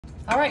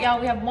All right,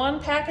 y'all, we have 1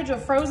 package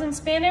of frozen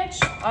spinach.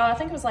 I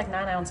think it was like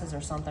 9 ounces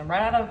or something,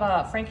 right out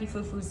of Frankie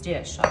Fufu's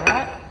dish, all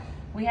right?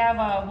 We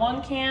have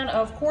 1 can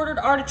of quartered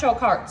artichoke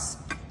hearts,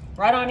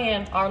 right on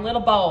in our little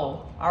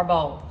bowl, our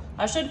bowl.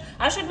 I should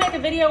make a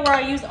video where I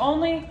use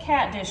only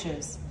cat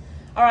dishes.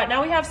 All right,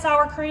 now we have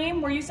sour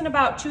cream. We're using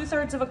about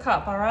 2/3 of a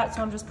cup, all right?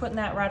 So I'm just putting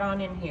that right on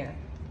in here.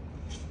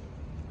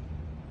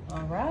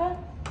 All right.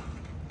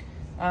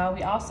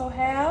 We also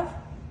have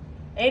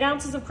 8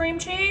 ounces of cream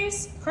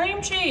cheese.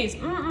 Cream cheese,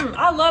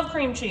 I love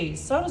cream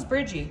cheese. So does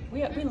Bridgie.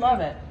 We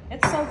love it.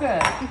 It's so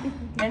good.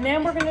 And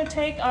then we're gonna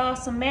take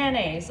some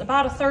mayonnaise,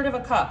 about 1/3 of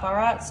a cup, all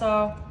right?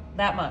 So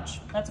that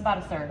much. That's about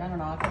 1/3. I don't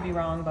know, I could be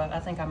wrong, but I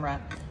think I'm right.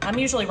 I'm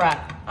usually right.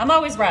 I'm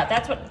always right.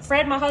 That's what,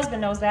 Fred, my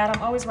husband, knows that.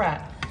 I'm always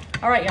right.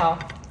 All right, y'all.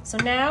 So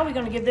now we're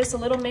gonna give this a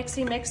little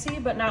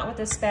mixy, but not with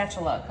this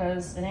spatula,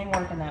 because it ain't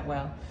working that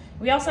well.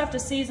 We also have to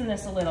season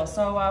this a little.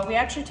 So we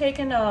actually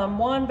taken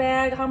 1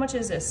 bag, how much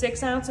is this?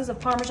 6 ounces of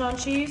Parmesan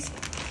cheese,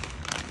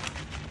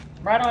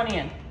 right on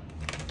in.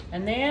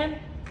 And then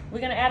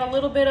we're gonna add a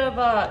little bit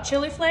of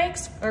chili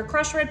flakes or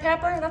crushed red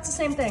pepper. That's the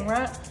same thing,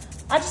 right?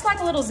 I just like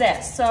a little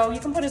zest. So you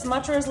can put as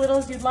much or as little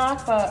as you'd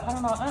like, but I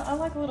don't know, I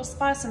like a little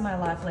spice in my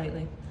life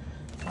lately.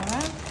 All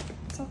right,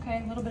 it's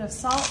okay. A little bit of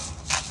salt.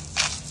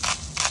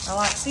 I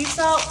like sea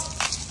salt.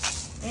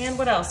 And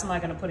what else am I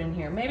gonna put in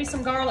here? Maybe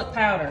some garlic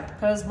powder,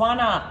 because why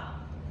not?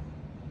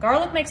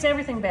 Garlic makes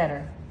everything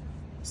better.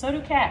 So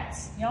do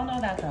cats. Y'all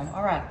know that though.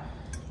 All right,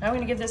 now we're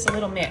gonna give this a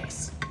little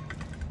mix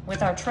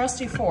with our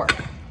trusty fork.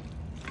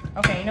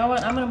 Okay, you know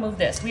what? I'm gonna move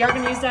this. We are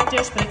gonna use that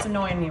dish, but it's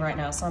annoying me right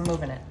now, so I'm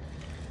moving it.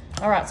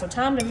 All right, so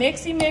time to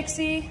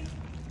mixy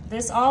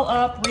this all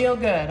up real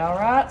good, all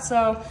right?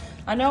 So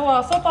I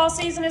know football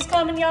season is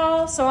coming,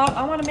 y'all, so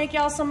I wanna make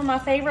y'all some of my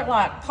favorite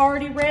like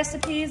party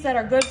recipes that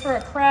are good for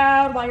a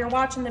crowd while you're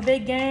watching the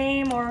big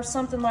game or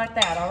something like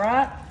that, all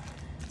right?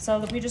 So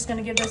we're just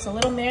gonna give this a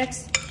little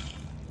mix.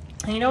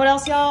 And you know what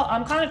else, y'all?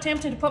 I'm kind of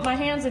tempted to put my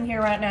hands in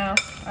here right now.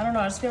 I don't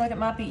know, I just feel like it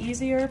might be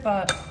easier,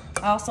 but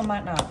I also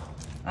might not.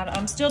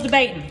 I'm still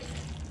debating.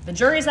 The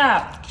jury's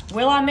out.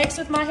 Will I mix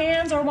with my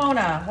hands or won't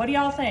I? What do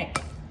y'all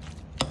think?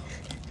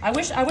 I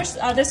wish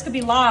this could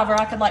be live, or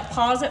I could like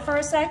pause it for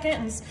a second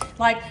and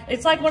like,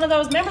 it's like one of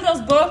those, remember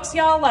those books,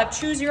 y'all, like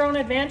Choose Your Own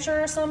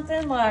Adventure or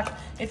something? Like,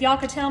 if y'all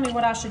could tell me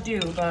what I should do,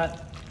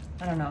 but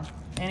I don't know.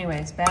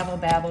 Anyways, babble,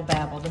 babble,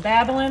 babble. The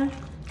babbling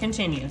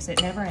continues,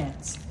 it never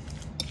ends.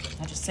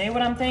 I just say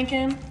what I'm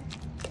thinking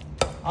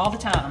all the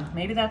time.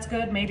 Maybe that's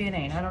good, maybe it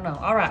ain't, I don't know.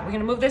 All right, we're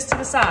gonna move this to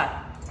the side.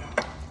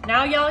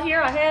 Now y'all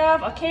here, I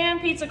have a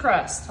canned pizza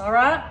crust, all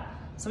right?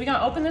 So we're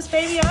gonna open this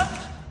baby up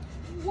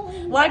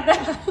like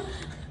that.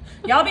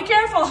 Y'all be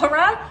careful, all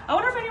right? I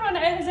wonder if anyone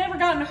has ever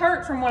gotten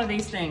hurt from one of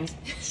these things.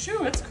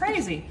 Shoo, it's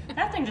crazy.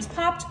 That thing just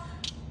popped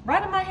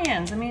right in my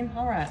hands. I mean,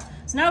 all right.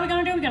 So now what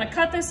we're gonna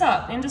cut this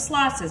up into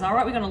slices, all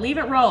right? We're gonna leave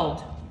it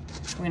rolled.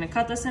 We're gonna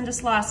cut this into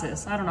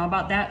slices. I don't know,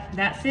 about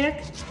that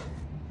thick.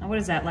 Now what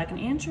is that, like an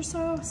inch or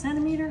so, a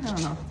centimeter? I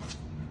don't know.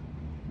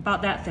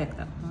 About that thick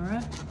though, all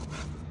right?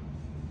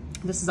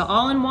 This is an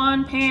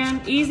all-in-one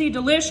pan, easy,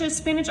 delicious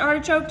spinach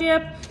artichoke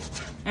dip.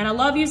 And I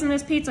love using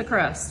this pizza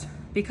crust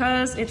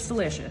because it's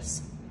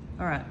delicious.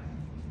 All right,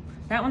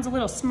 that one's a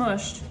little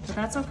smushed, but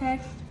that's okay.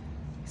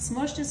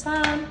 Smushed is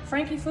fine.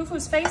 Frankie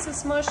Fufu's face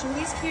is smushed and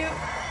he's cute.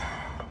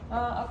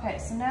 Okay,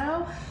 so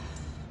now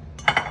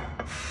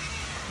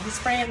we're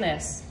spraying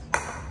this.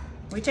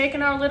 We're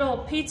taking our little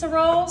pizza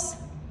rolls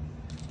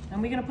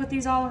and we're gonna put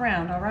these all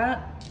around, all right?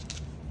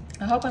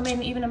 I hope I made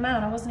an even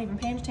amount. I wasn't even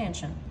paying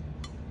attention.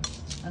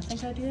 I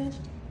think I did.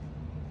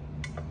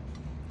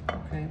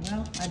 Okay,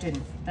 well, I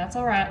didn't. That's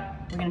all right.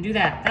 We're gonna do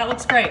that. That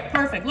looks great.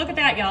 Perfect. Look at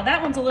that, y'all.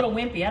 That one's a little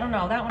wimpy. I don't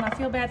know. That one, I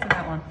feel bad for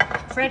that one.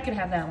 Fred could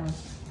have that one.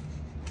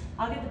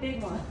 I'll get the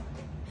big one.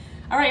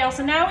 All right, y'all.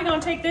 So now we're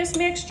gonna take this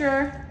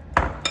mixture,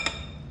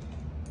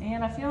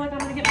 and I feel like I'm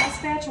gonna get my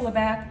spatula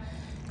back,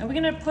 and we're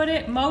gonna put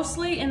it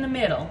mostly in the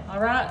middle, all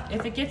right?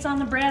 If it gets on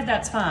the bread,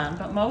 that's fine,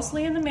 but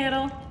mostly in the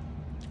middle.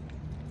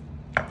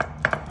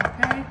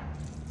 Okay.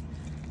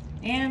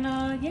 And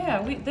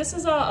yeah, this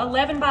is a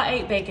 11 by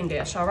 8 baking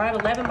dish, all right?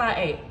 11 by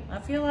 8. I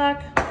feel like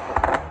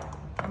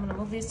I'm gonna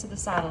move these to the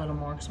side a little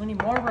more because we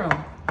need more room.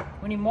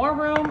 We need more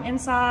room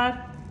inside,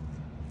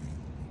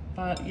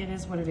 but it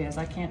is what it is.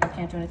 I can't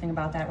do anything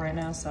about that right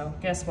now, so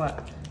guess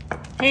what?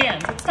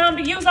 Hands, it's time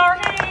to use our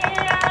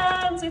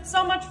hands. It's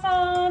so much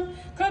fun.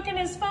 Cooking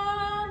is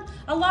fun.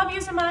 I love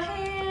using my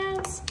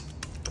hands.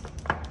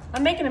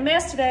 I'm making a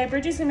mess today.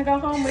 Bridgie's gonna go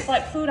home with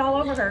like food all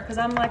over her because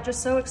I'm like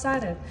just so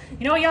excited.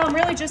 You know what, y'all? I'm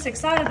really just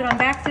excited that I'm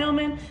back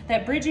filming,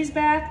 that Bridgie's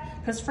back,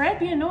 because Fred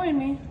be annoying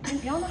me.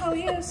 Y'all know how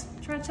he is.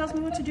 Tells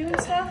me what to do and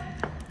stuff.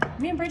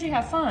 Me and Bridgie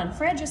have fun.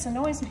 Fred just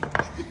annoys me.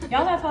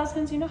 Y'all have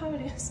husbands, you know how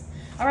it is.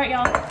 All right,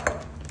 y'all.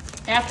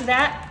 After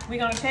that, we're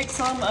gonna take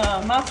some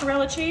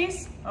mozzarella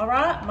cheese. All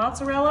right,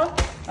 mozzarella,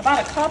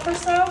 about a cup or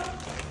so,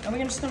 and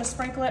we're just gonna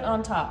sprinkle it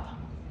on top.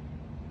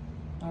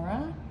 All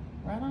right,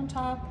 right on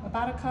top,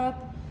 about a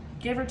cup.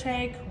 Give or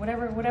take,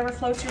 whatever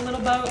floats your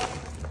little boat.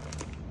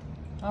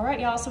 All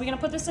right, y'all, so we're gonna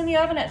put this in the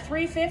oven at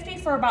 350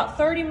 for about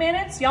 30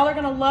 minutes. Y'all are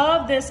gonna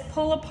love this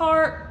pull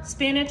apart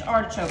spinach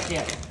artichoke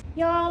dip.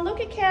 Y'all, look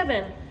at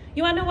Kevin.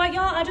 You wanna know what,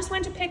 y'all? I just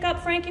went to pick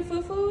up Frankie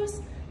Foo-Foo's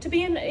to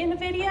be in the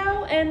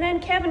video, and then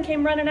Kevin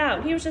came running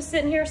out. He was just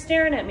sitting here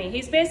staring at me.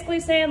 He's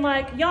basically saying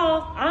like,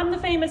 y'all, I'm the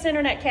famous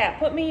internet cat,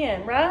 put me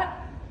in, right?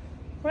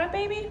 Right,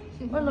 baby?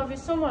 I love you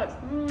so much.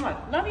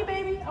 Love you,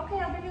 baby. Okay,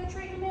 I'll give you a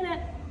treat in a minute.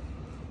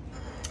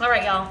 All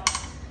right, y'all.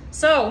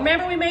 So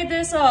remember we made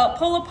this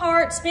pull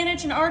apart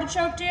spinach and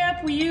artichoke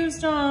dip. We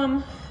used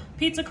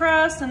pizza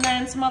crust and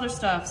then some other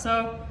stuff.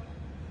 So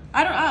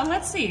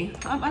let's see.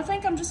 I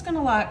think I'm just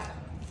gonna like,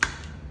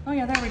 oh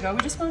yeah, there we go. We're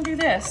just gonna do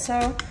this.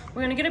 So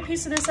we're gonna get a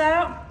piece of this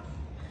out.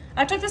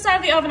 I took this out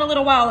of the oven a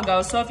little while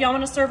ago, so if y'all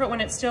wanna serve it when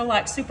it's still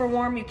like super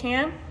warm, you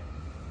can.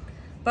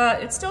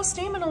 But it's still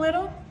steaming a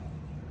little.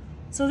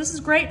 So this is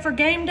great for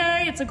game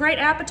day. It's a great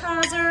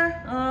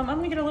appetizer. I'm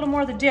gonna get a little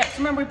more of the dip.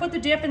 Remember, we put the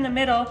dip in the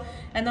middle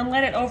and then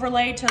let it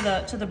overlay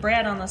to the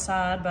bread on the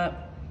side.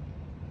 But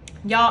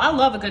y'all, I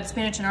love a good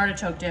spinach and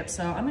artichoke dip,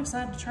 so I'm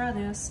excited to try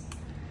this.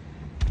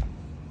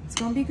 It's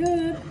gonna be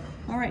good.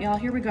 All right, y'all,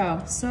 here we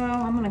go. So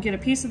I'm gonna get a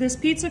piece of this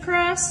pizza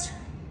crust,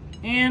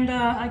 and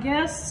I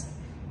guess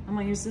I'm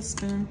gonna use this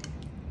spoon.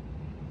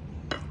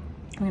 I'm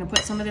gonna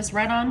put some of this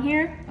right on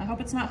here. I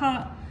hope it's not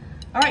hot.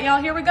 All right,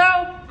 y'all, here we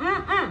go.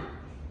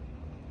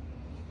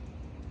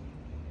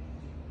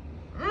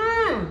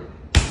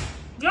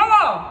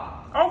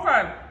 Y'all,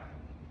 okay.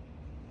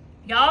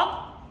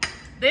 Y'all,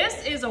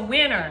 this is a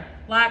winner,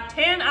 like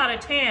 10 out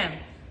of 10.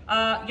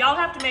 Y'all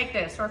have to make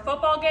this for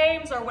football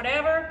games or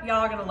whatever.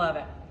 Y'all are gonna love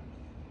it.